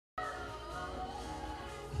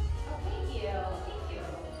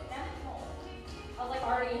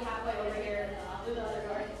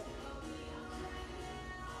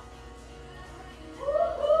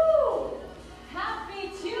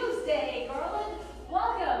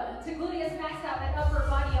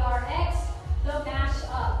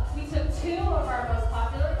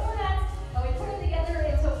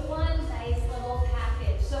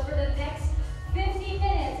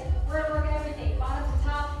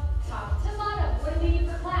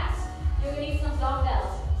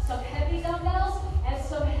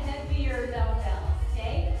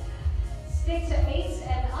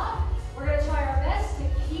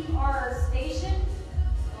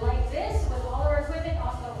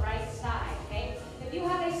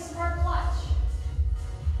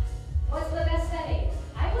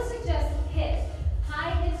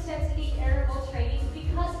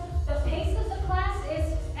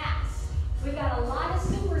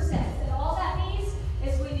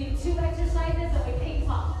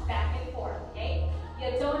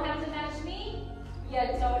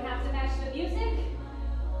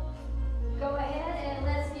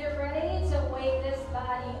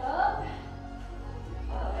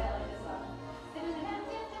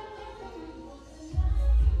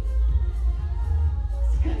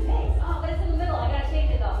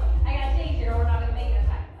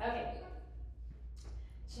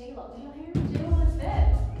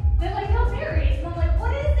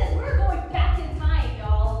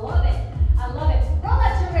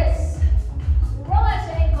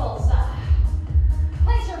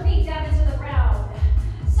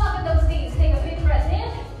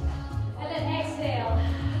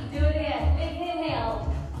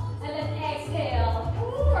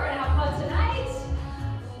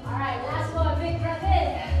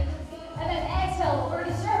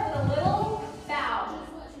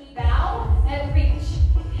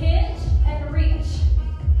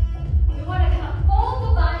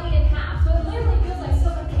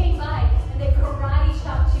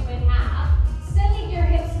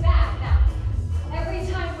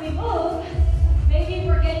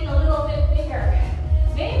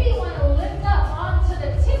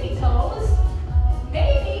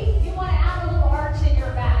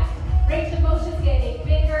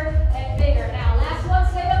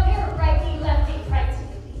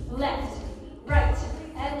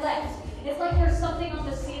It's like there's something on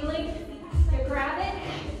the ceiling. You grab it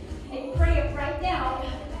and you bring it right down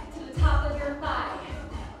to the top of your thigh.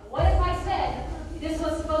 What if I said this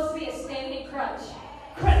was supposed to be a standing crunch?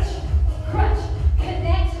 Crunch, crunch,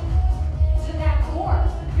 connect to that core.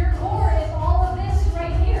 Your core is all of this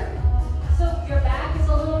right here. So your back is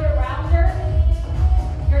a little bit rounder.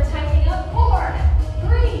 You're tightening up. 4,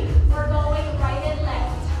 3, we're going right and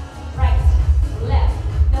left. Right, left.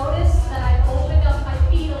 Notice that I've opened up my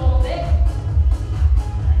feet a little bit.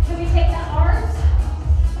 Can we take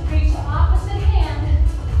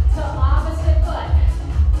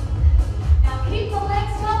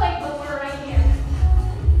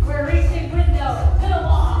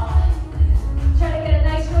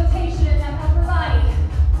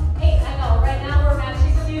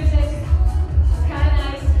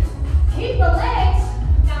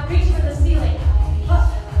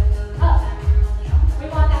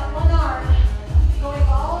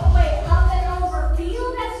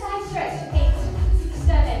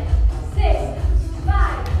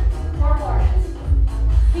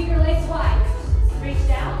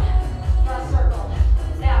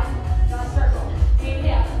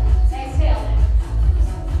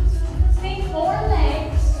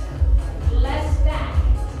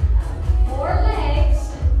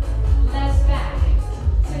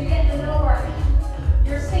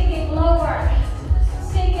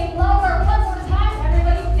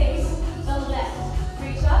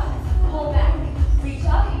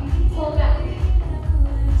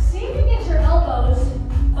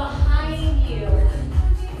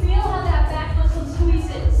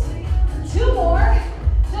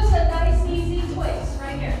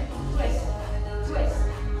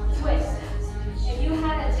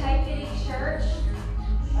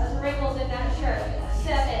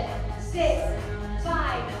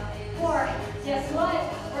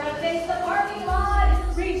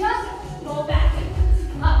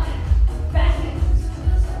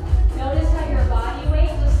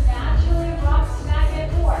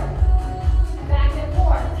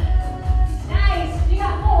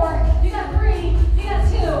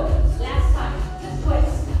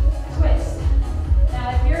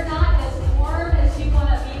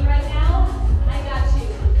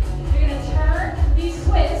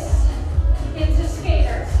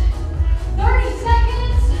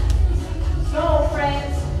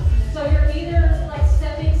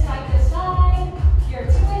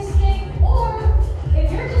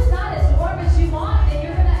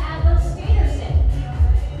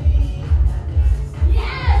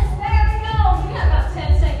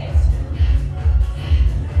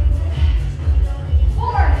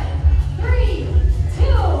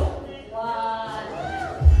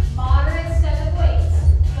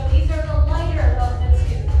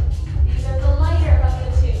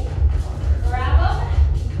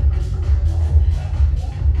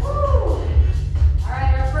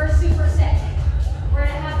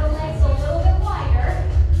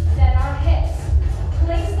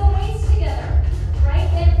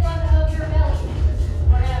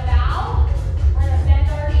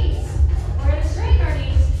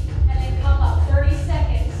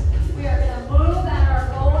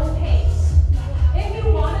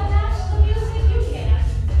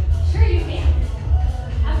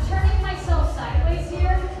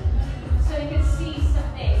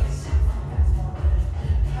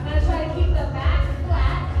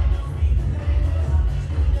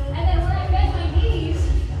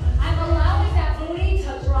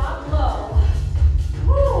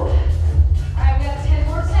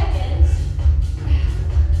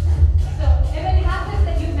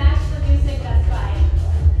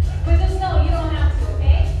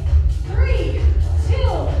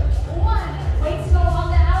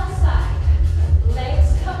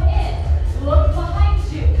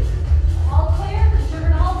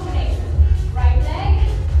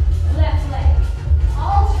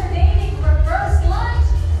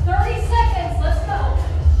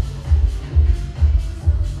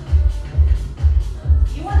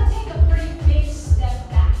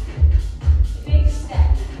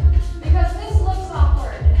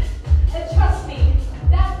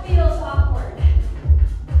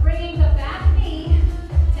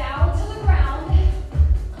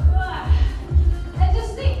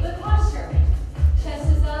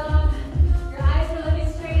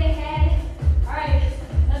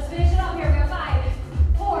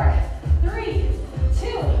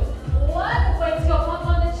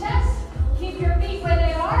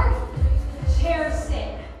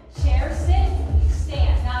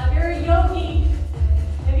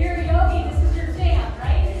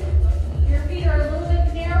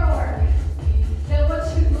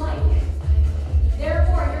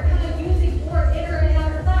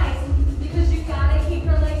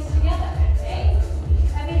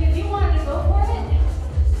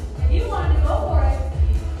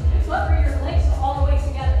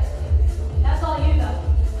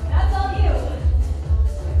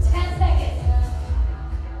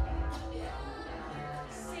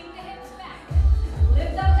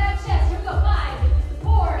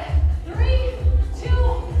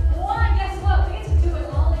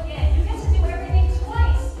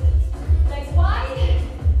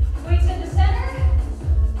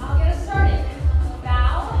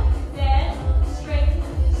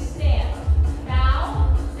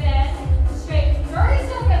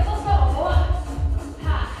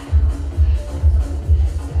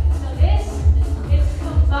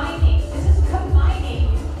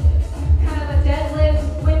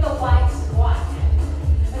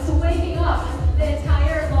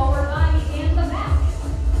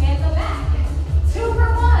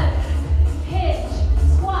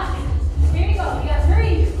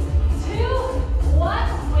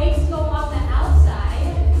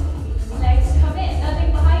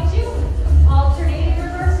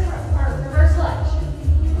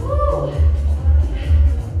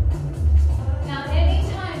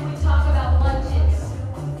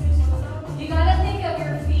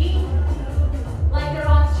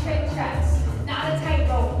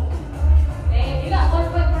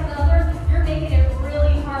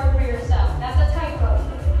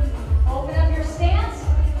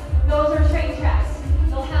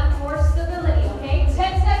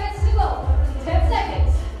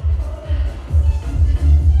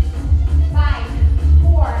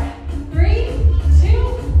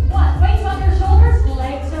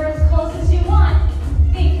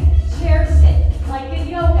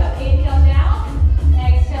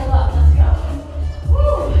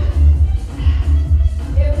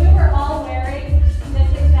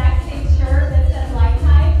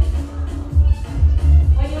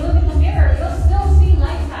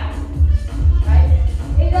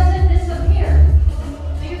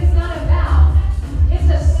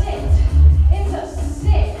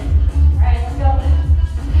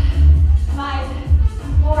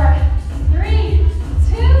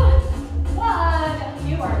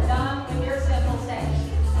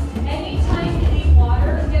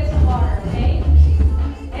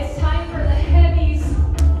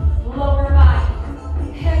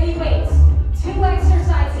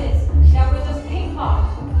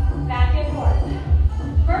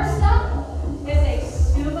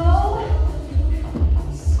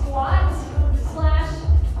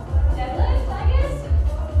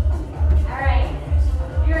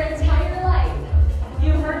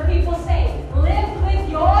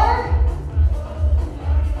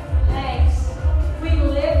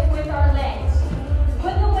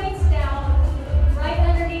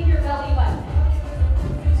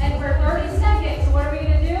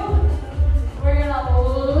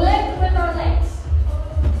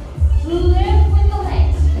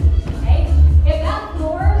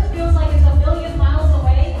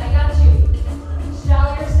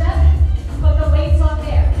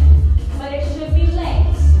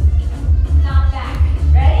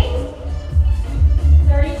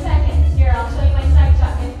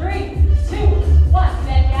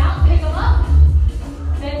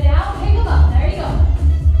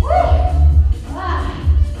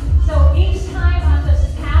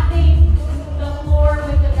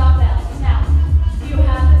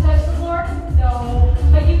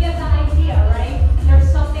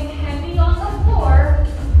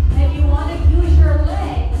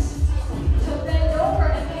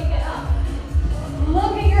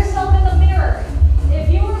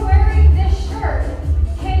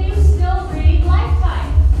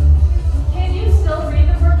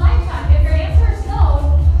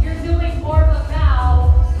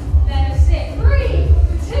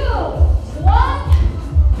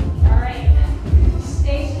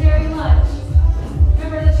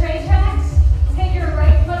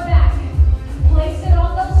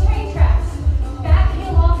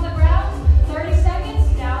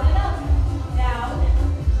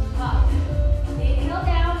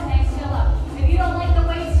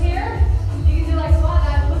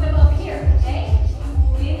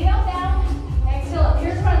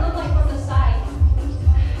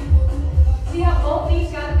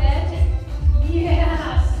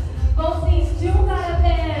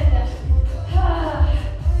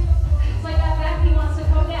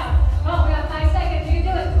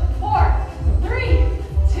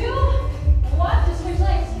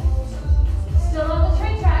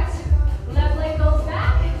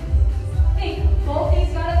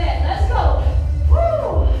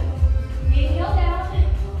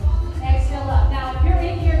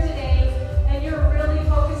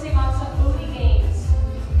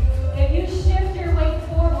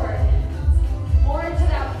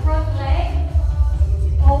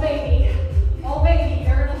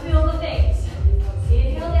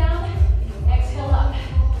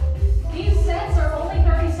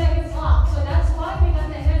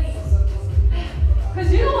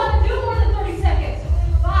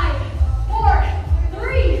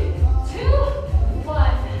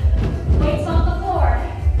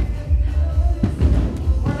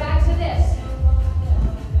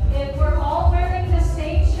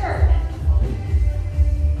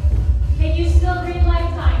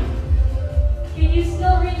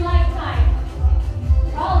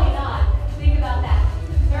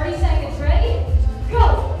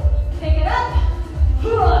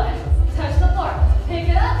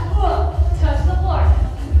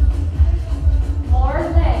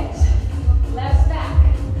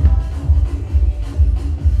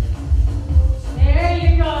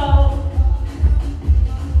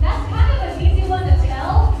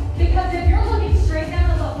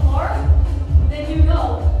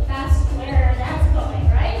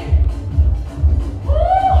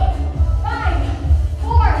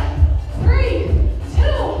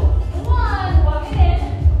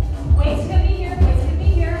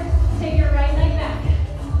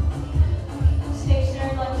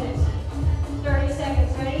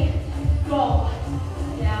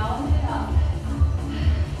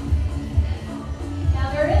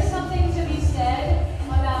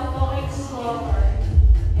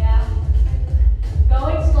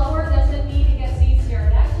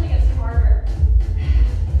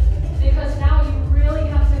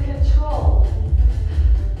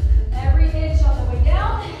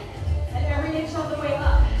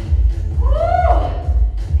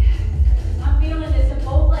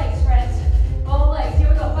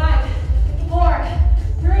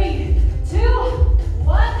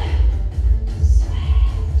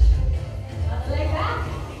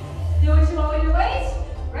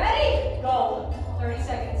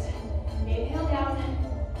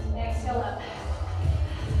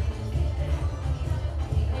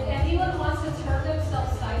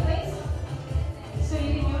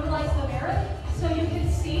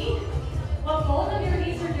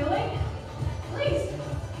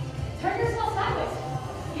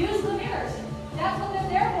That's what they're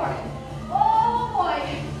there for. Oh boy.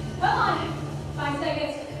 Come on. 5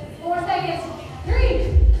 seconds. 4 seconds. 3,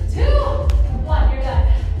 2, 1. You're done.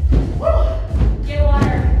 Woo. Get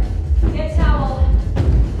water. Get towel.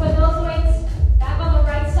 Put those weights back on the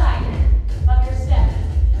right side of your step.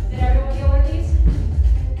 Did everyone get one of these?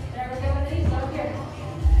 Did everyone get one of these? Over here.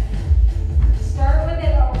 Start with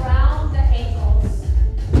it around the ankles.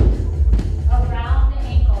 Around the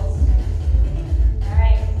ankles. All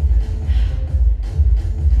right.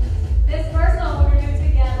 This first one we're going to do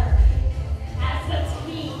together as a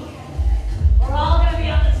team.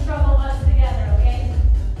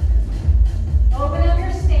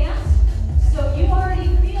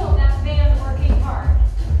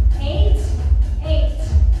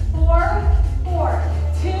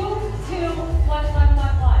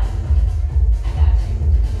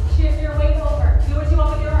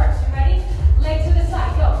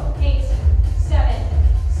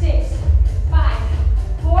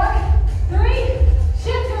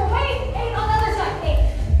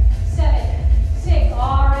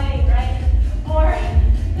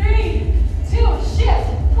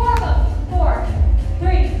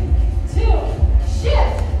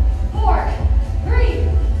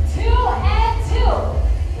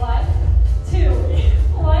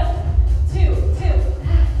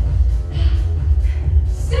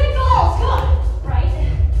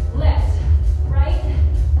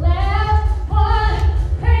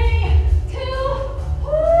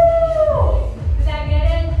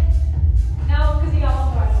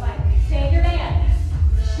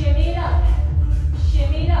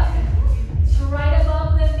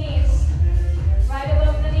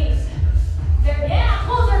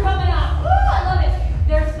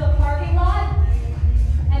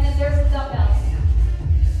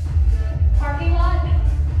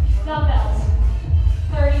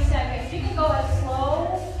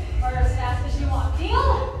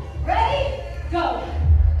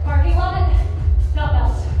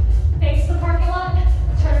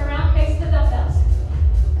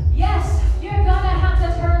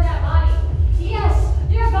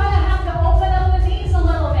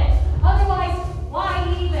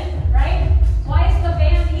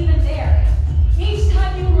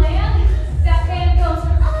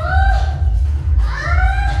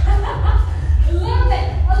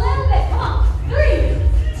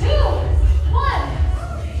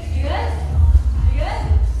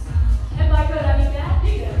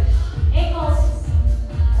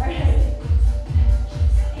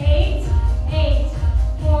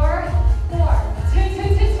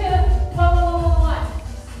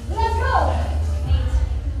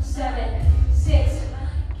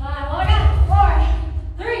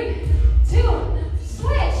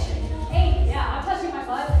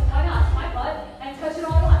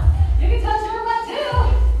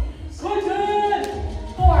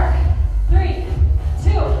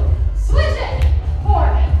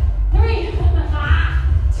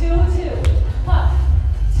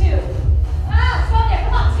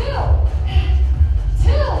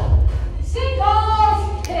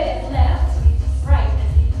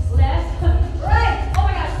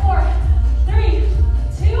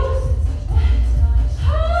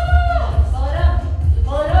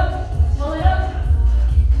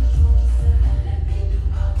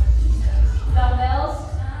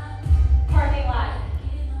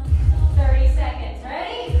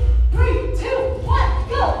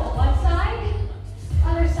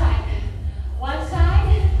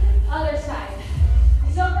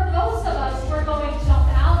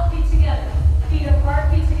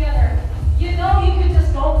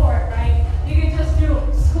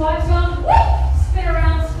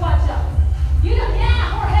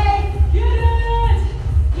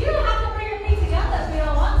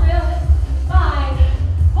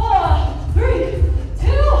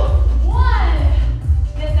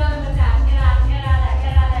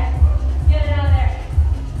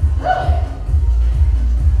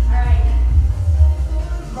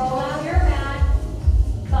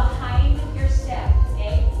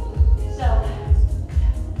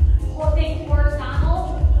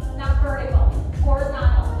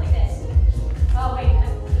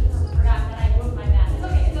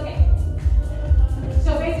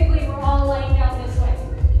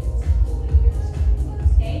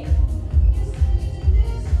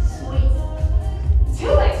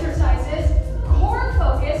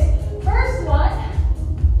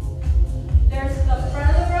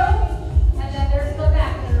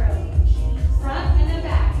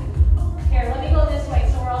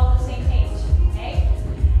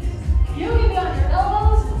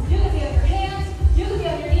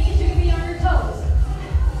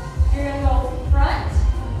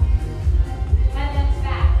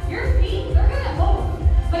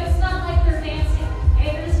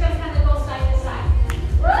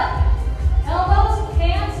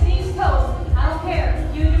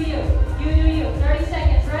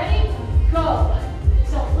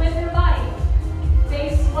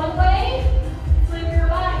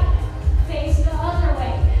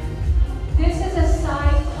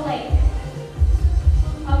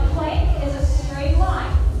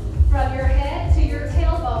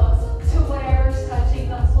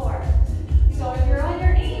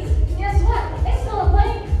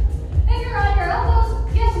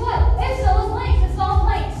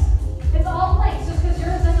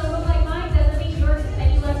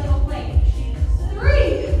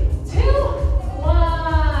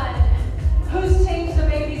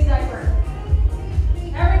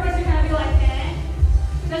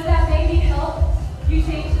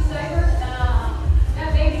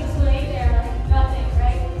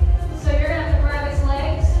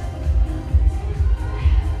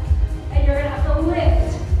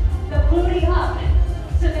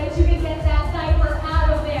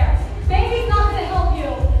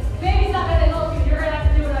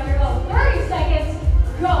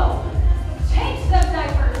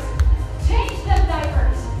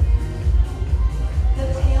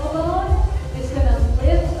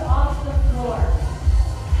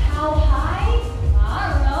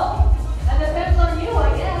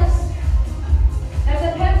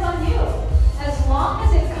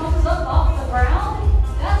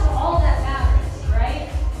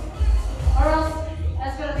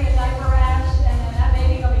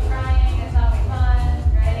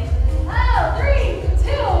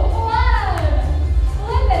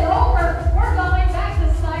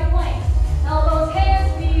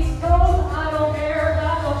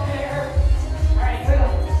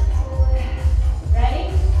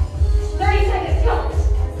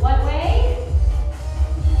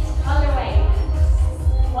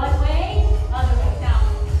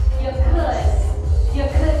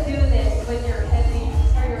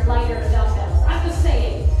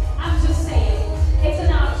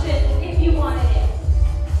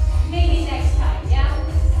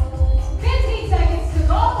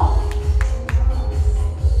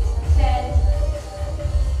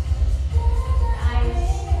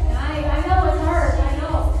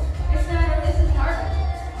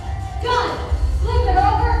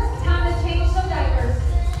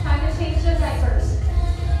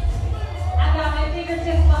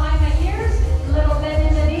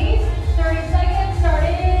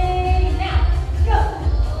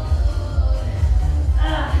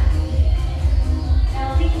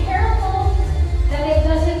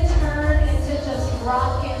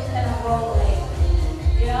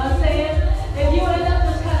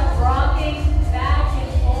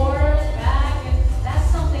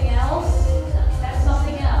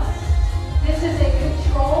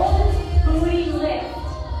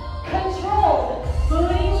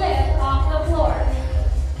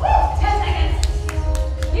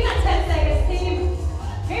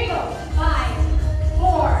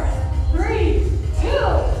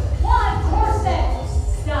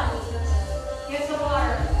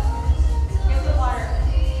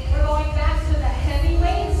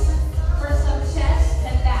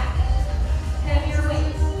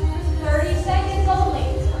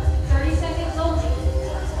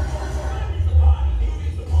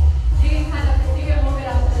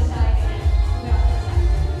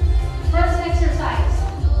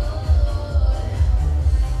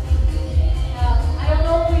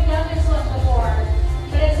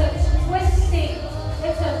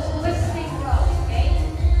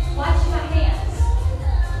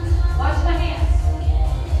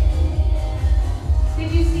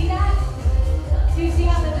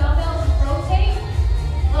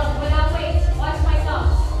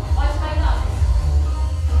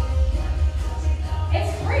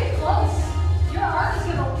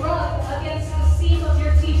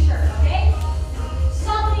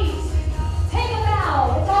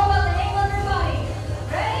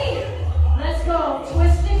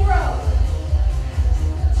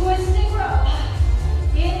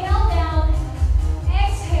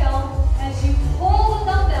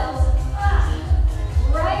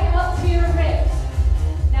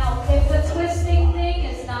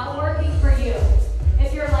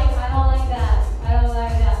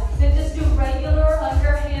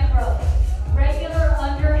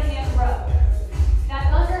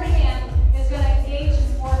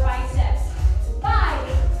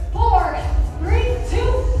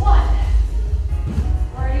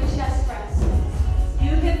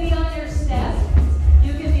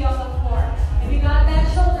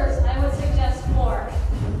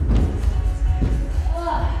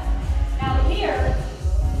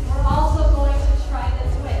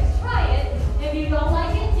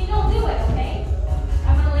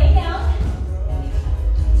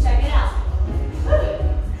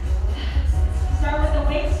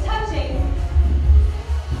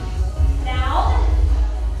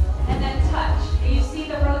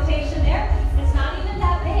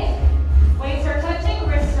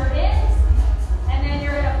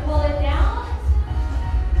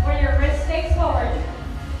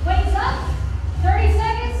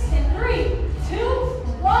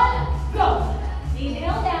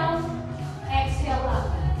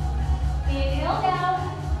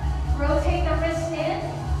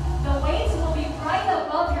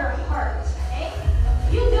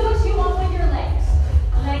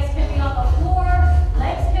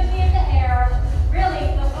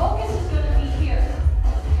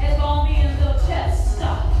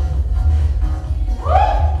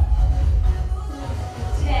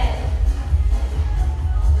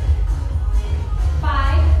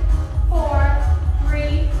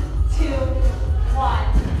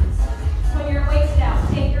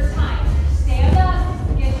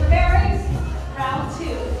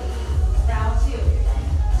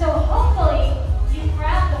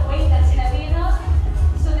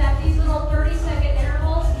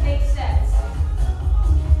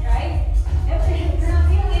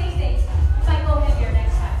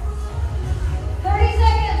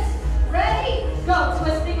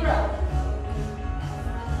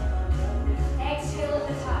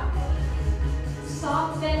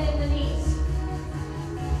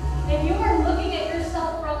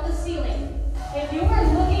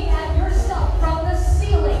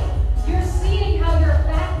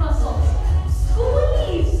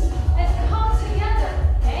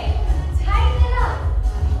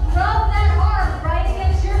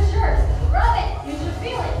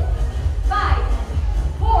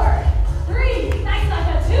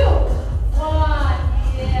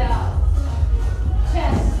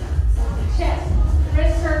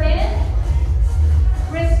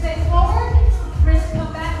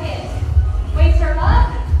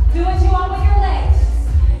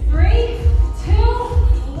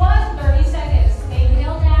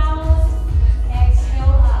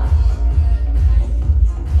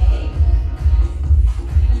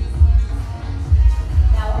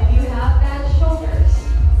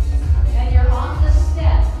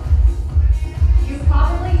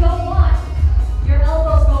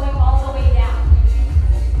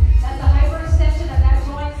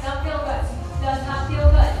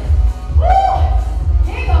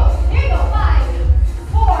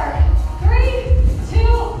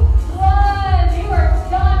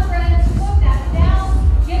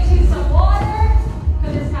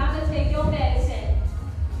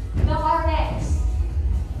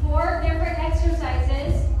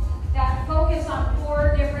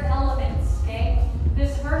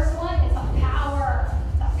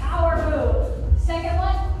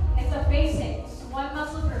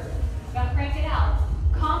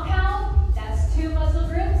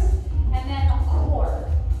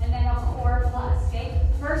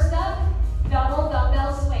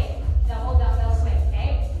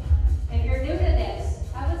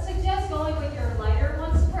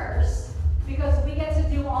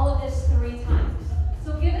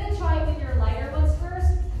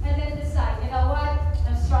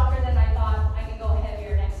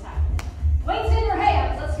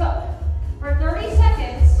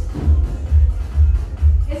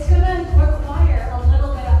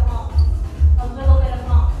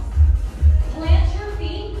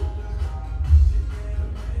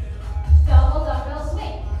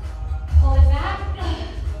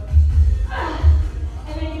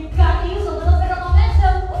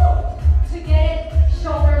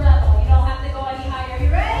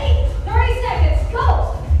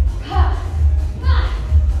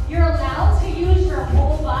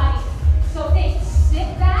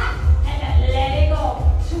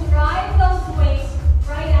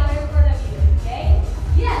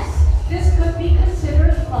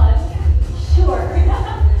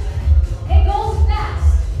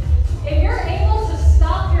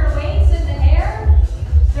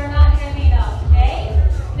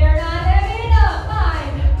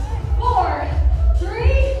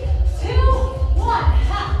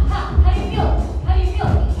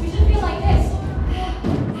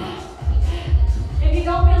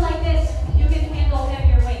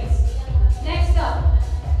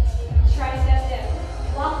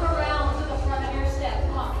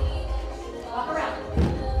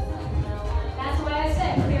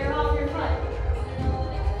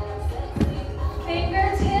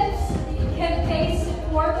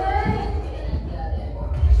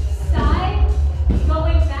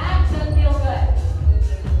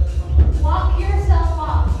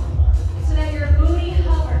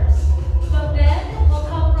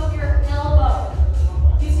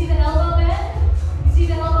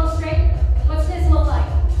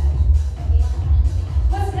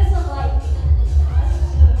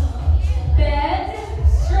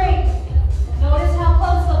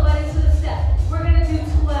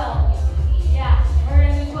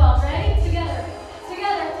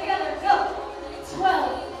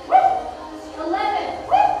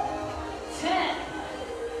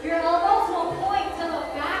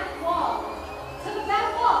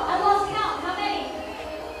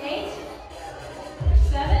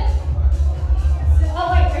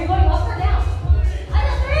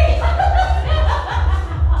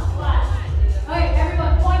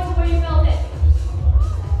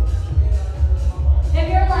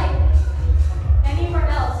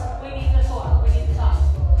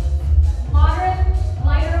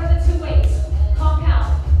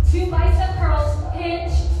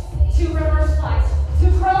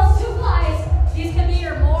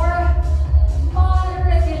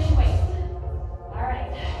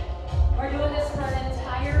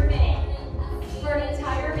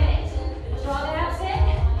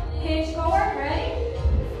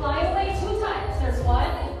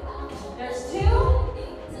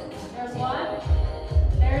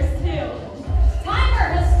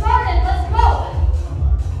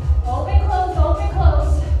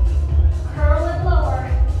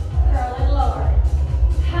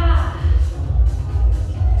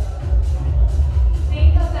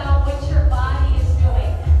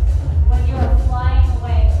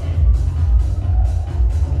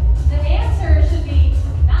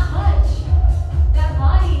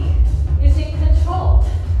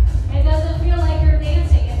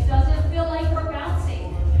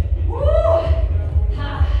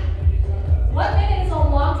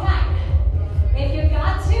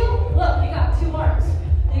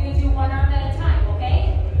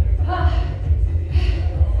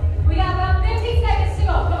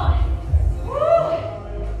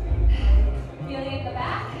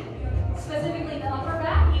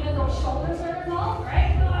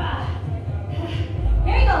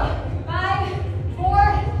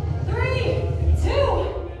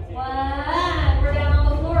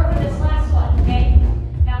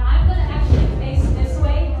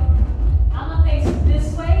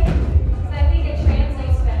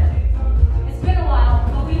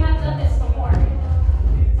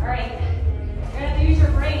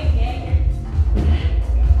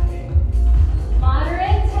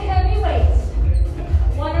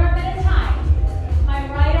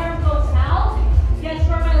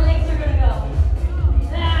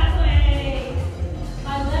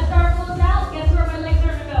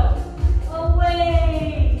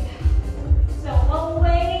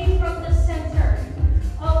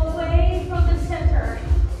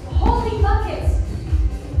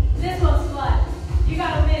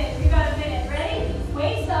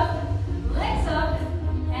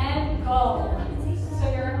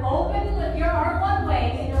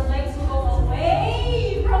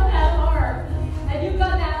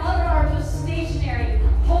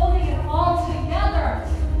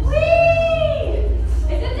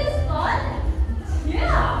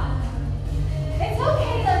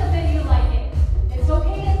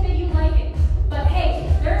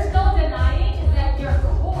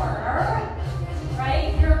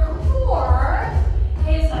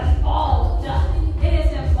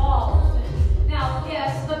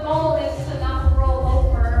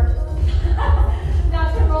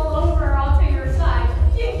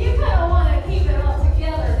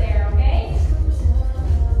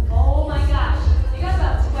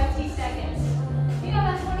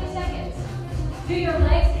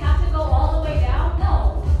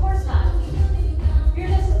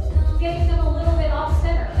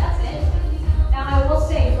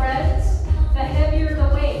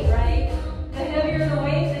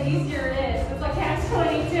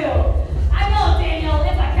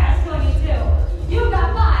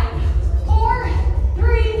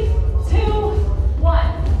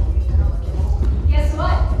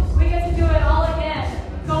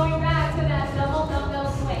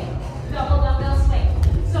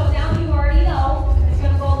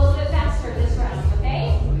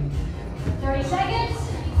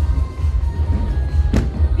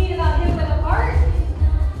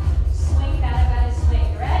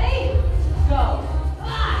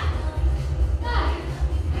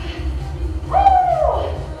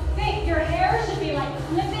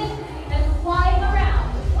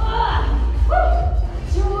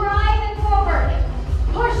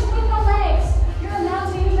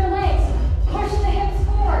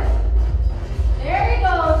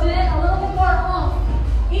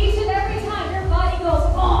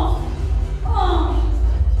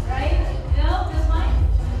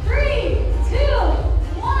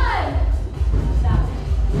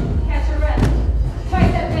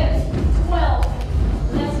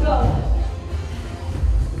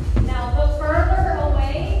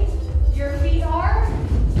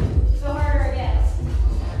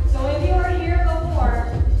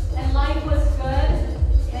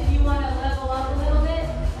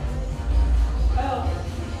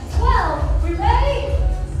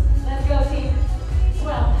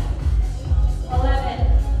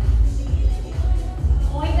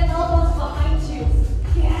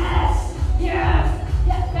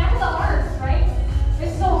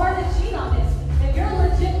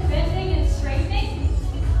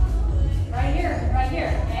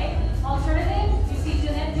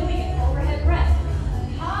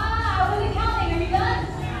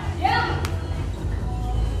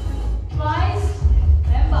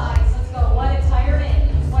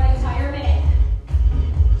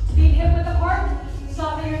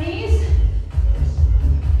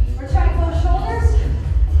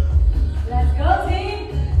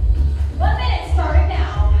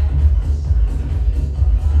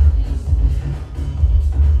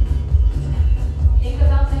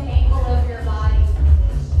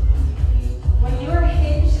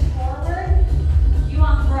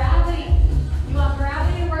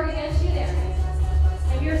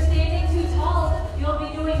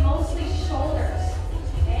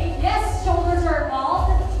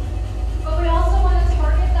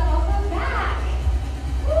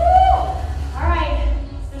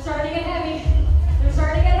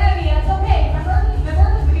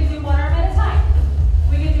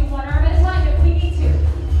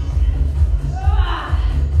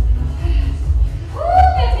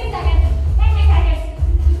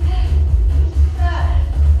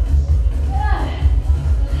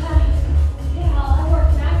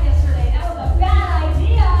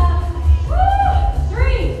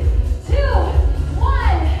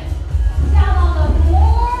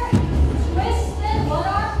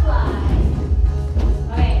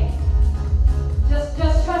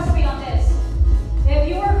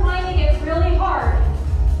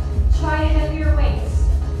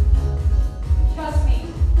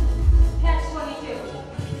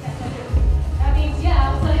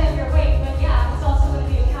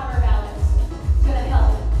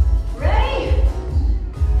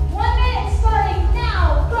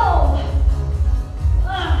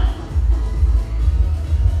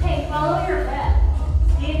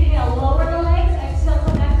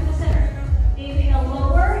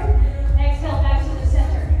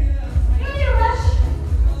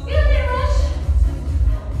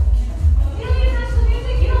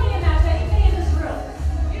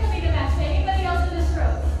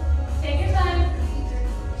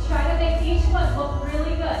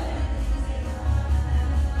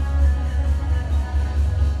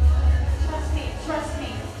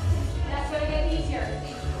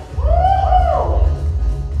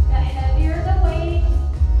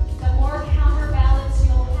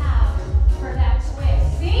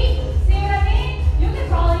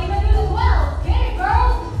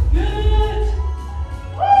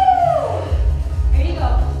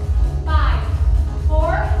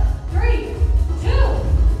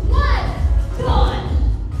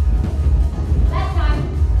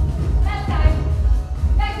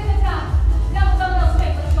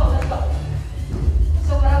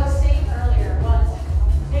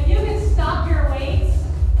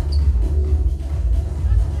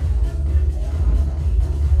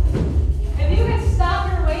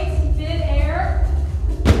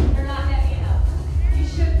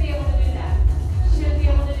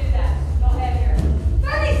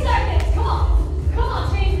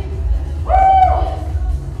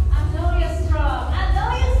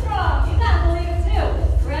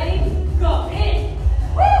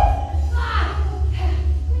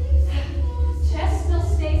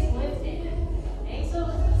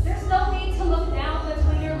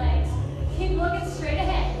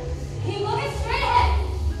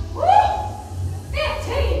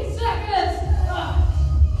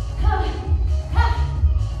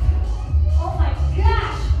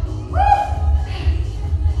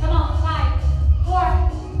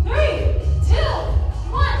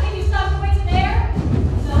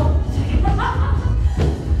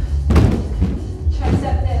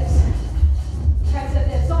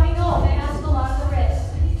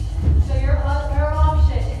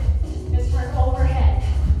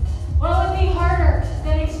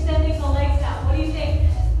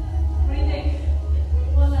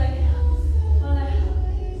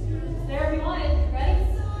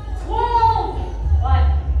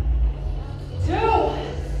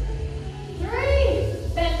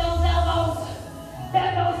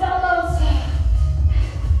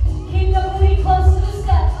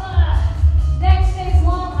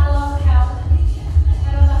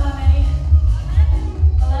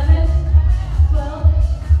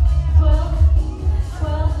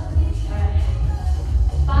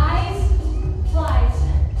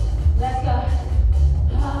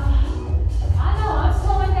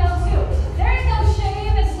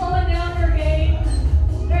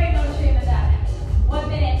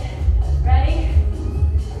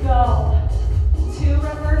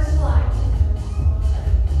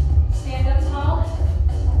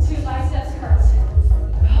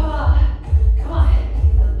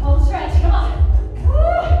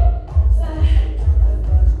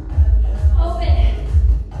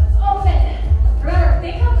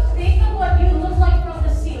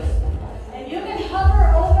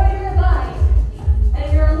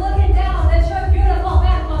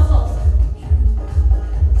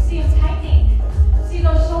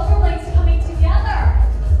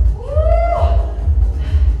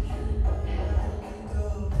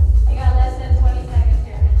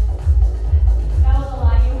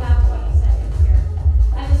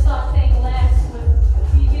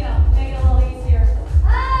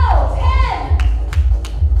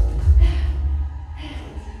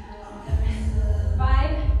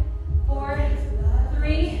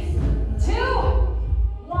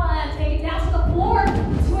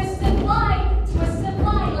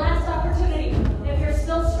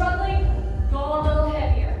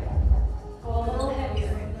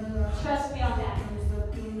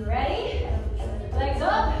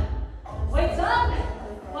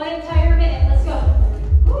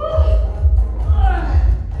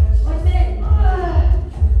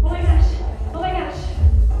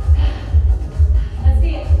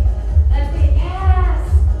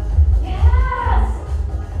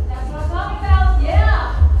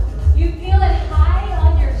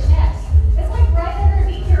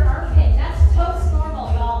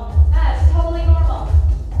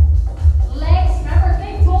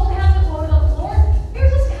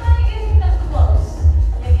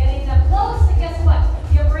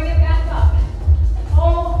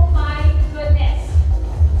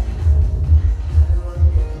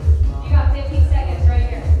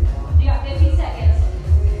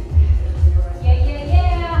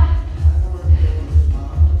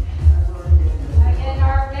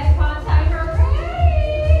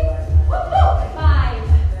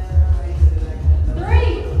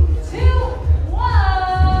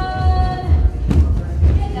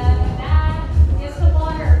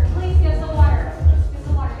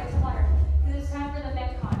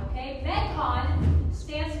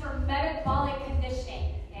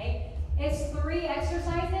 3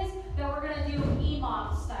 exercises that we're going to do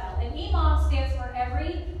EMOM style. And EMOM stands for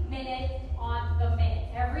every minute on the minute.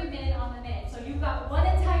 Every minute on the minute. So you've got 1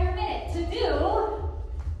 entire minute to do.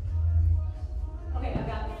 Okay, I've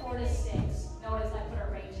got 4 to 6. Notice I put a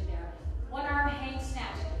range in there. 1 arm hang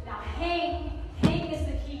snatch. Now hang is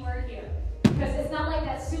the key word here. Because it's not like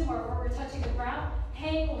that sumo where we're touching the ground.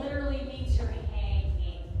 Hang literally means you're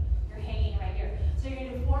hanging. You're hanging right here. So you're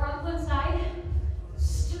going to do 4 on one side.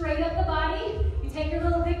 Straight up the body. You take your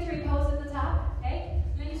little victory pose at the top. Okay?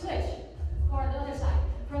 Then you switch. 4 on the other side.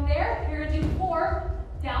 From there, you're going to do 4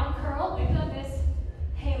 down curl. We've done this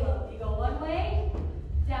halo. You go one way,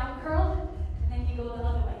 down curl, and then you go the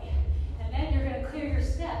other way. And then you're going to clear your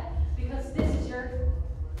step because this is your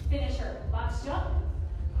finisher. Box jump.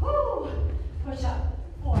 Woo! Push up.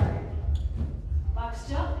 4. Box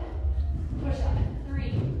jump. Push up.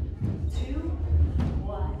 3, 2,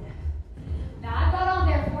 1. Now I've got on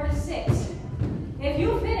there 4 to 6. If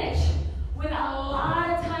you finish with a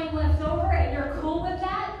lot of time left over and you're cool with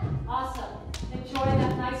that, awesome. Enjoy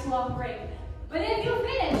that nice long break. But if you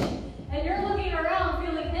finish and you're looking around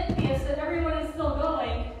feeling envious that everyone is still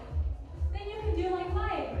going, then you can do like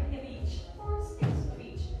 5 of each, 4 or 6 of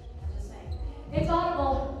each. I'm just saying. It's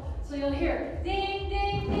audible, so you'll hear ding,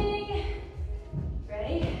 ding, ding.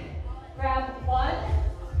 Ready? Grab 1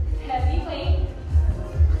 heavy weight.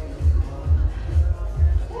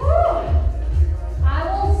 Woo! I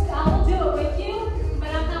will do it with you, but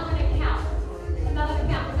I'm not going to count. I'm not going to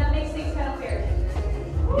count because that makes things kind of weird.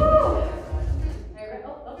 Woo!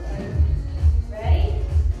 Ready?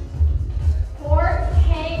 4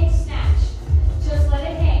 hang snatch. Just let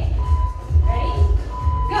it hang. Ready?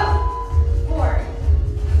 Go. 4,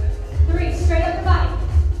 3, straight up your body.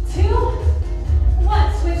 2,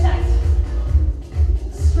 1, switch sides.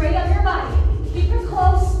 Straight up your body. Keep it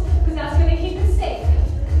close because that's going to keep it safe.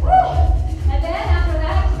 Woo! And then after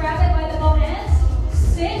that, grab it by the bone ends.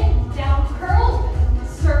 Sit, down curl,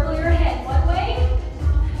 circle your head one way,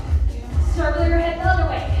 circle your head the other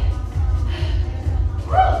way.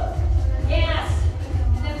 Woo! Yes.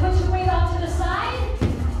 And then put your weight off to the side.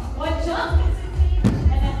 1 jump,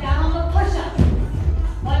 and then down on the push-up.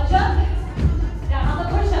 1 jump, down on the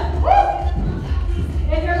push-up. Woo!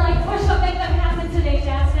 If you're like, push-up, make them happen today,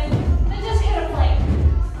 Jasmine, then just hit a plank.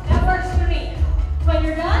 That works for me. When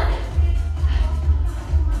you're done,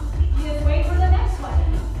 you just wait for the next one.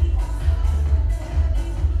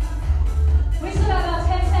 We still have about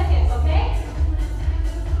 10 seconds, okay?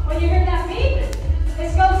 When you hear that beep,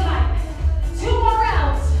 it's go time. 2 more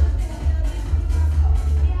rounds.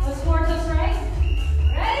 Let's force us right.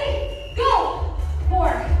 Ready? Go!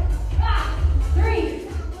 4, 3,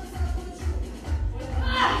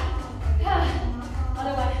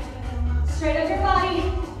 other one. Straight up your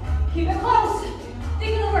body. Keep it close.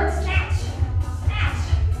 Think of the word snatch. Snatch.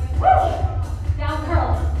 Woo! Down curl.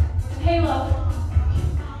 Halo.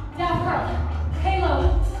 Down curl. Halo.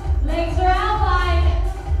 Legs are out wide.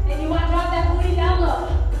 And you want to drop that booty down low.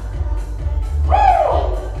 Woo!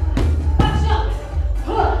 Box jump.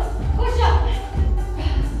 Push up.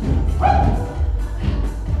 Woo!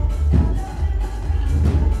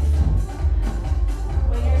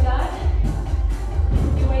 When you're done,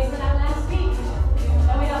 you wait for that last beat.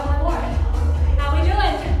 Then we got 1 more.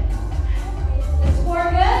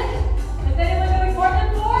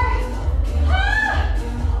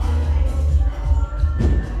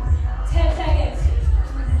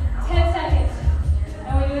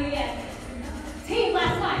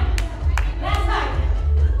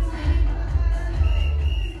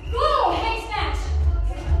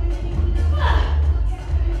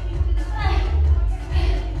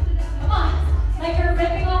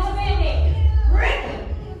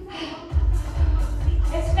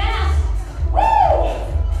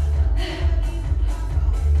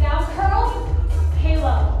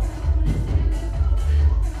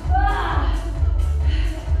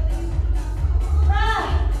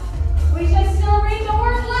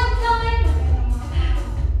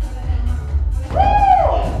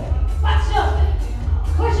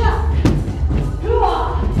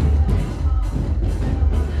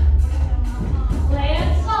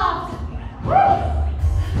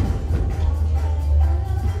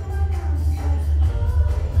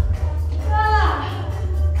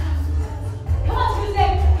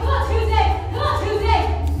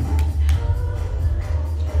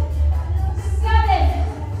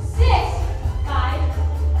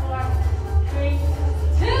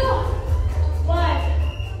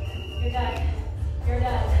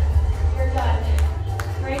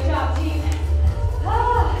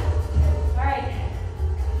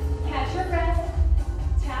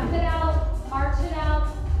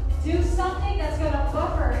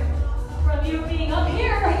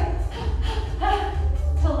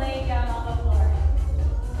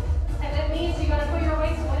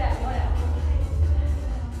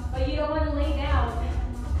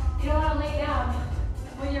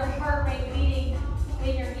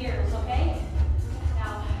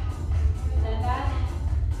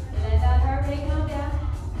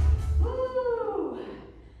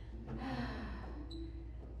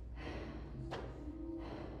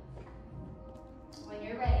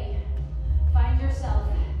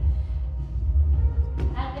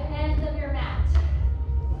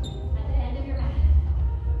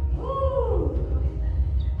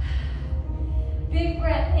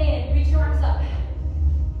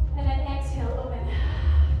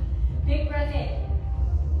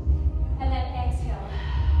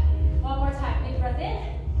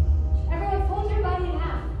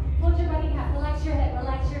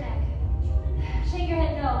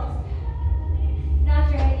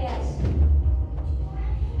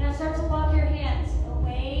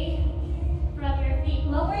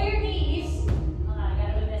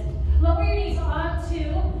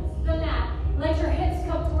 onto the mat. Let your hips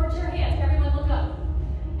come towards your hands. Everyone look up.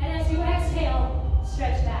 And as you exhale,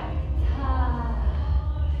 stretch back.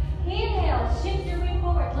 Inhale, shift your weight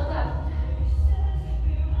forward. Look up.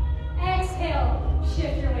 Exhale,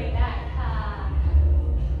 shift your weight back.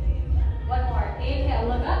 One more. Inhale,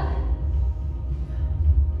 look up.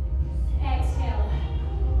 Exhale.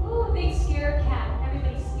 Ooh, big scared cat.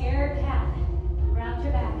 Everybody, scared cat. Round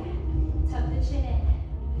your back. Tuck the chin in.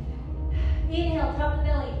 Inhale, drop the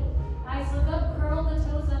belly. Eyes look up, curl the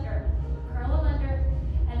toes under. Curl them under,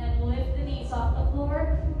 and then lift the knees off the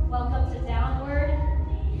floor. Welcome to downward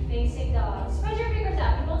facing dog. Spread your fingers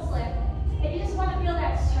out, you won't slip. If you just want to feel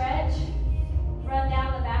that stretch, run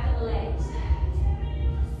down the back of the legs.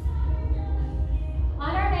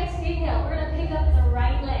 On our next inhale, we're going to pick up the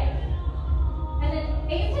right leg. And then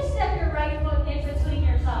aim to step your right foot in between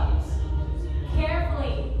your thumbs.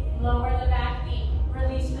 Carefully lower the back knee.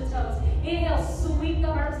 Release the toes. Inhale, sweep the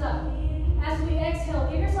arms up. As we exhale,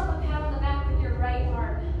 give yourself a pat on the back with your right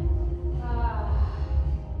arm.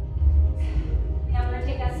 Now we're going to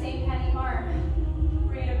take that same patting arm,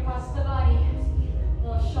 bring it across the body.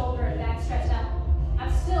 Little shoulder and back stretch out.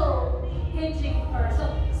 I'm still hinging, or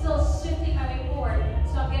still shifting my way forward,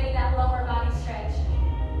 so I'm getting that lower body stretch.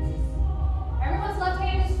 Everyone's left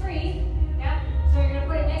hand is free. Yeah? So you're going to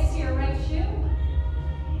put it next to your right shoe.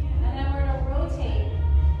 And then we're going to rotate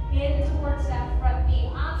in towards that front knee.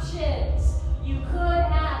 Options. You could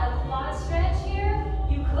add a quad stretch here.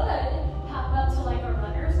 You could pop up to like a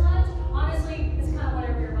runner's lunge. Honestly, it's kind of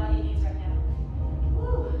whatever your body needs right now.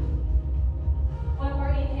 Woo. One more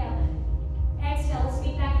inhale. Exhale. Let's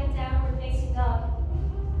feet back in downward facing dog.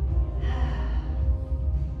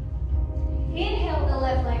 Inhale the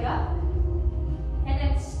left leg up. And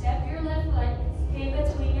then step your left foot in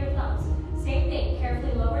between your thumbs. Same thing.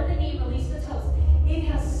 Carefully lower the knee. Release the toes.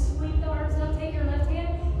 Inhale. Sweep the arms up. Take your left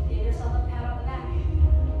hand. Give yourself a pat on the back.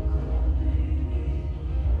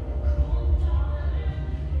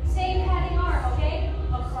 Same patting arm, okay?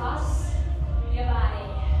 Across your body.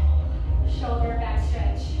 Shoulder back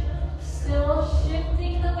stretch. Still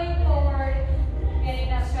shifting the weight forward. Getting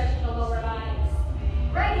that stretch in the lower body.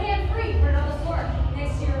 Right hand free. Put it on the floor.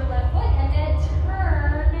 Next to your left foot. And then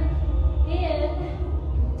turn in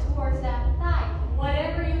towards that thigh.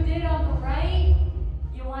 Whatever you did on the right,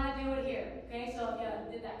 you want to do it here. Okay? So if you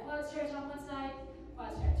did that quad stretch on one side,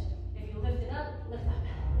 quad stretch. If you lift it up, lift up.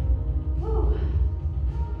 Woo.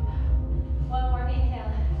 One more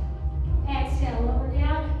inhale. Exhale, lower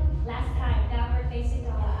down. Last time, downward facing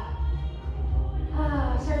dog.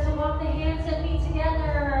 Start to walk the hands and feet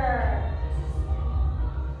together.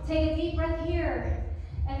 Take a deep breath here.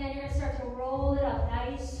 And then you're going to start to roll it up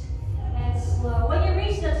nice and slow. When you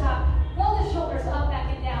reach the top, roll the shoulders up,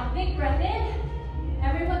 back, and down. Big breath in.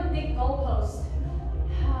 Everyone, big goalpost.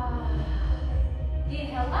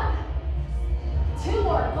 Inhale up. Two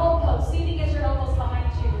more goalposts. See if you get your elbows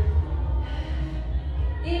behind you.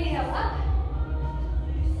 Inhale up.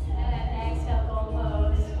 And then exhale,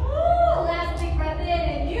 goalpost. Woo! Last big breath in,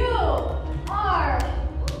 and you are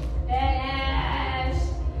finished.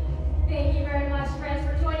 Thank you very much, friends,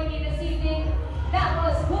 for joining me this evening. That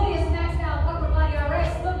was Gluteus MaxOut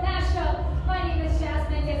UpperRX, the Mashup. My name is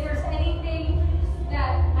Jasmine. If there's anything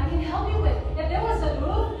that I can help you with, if there was a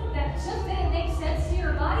move that just didn't make sense to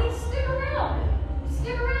your body, stick around.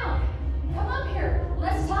 Stick around. Come up here.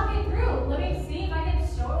 Let's talk it through. Let me see if I can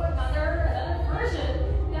show another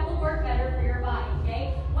version that will work better for your body,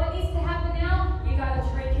 okay? What needs to happen now? You gotta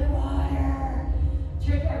drink your water.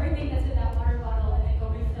 Drink everything that's in that water bottle and then go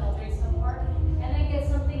refill. Drink some more. And then get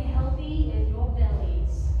something healthy in your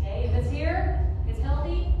bellies, okay? If it's here, it's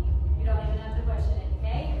healthy, you don't even have to question it,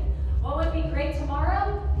 okay? What would be great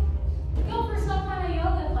tomorrow? Go for some kind of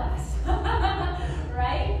yoga class,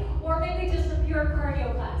 right? Or maybe just a pure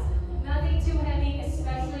cardio class. Nothing too heavy,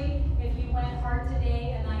 especially if you went hard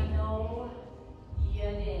today, and I know you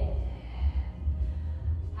did.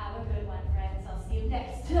 Have a good one, friends. I'll see you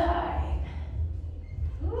next time.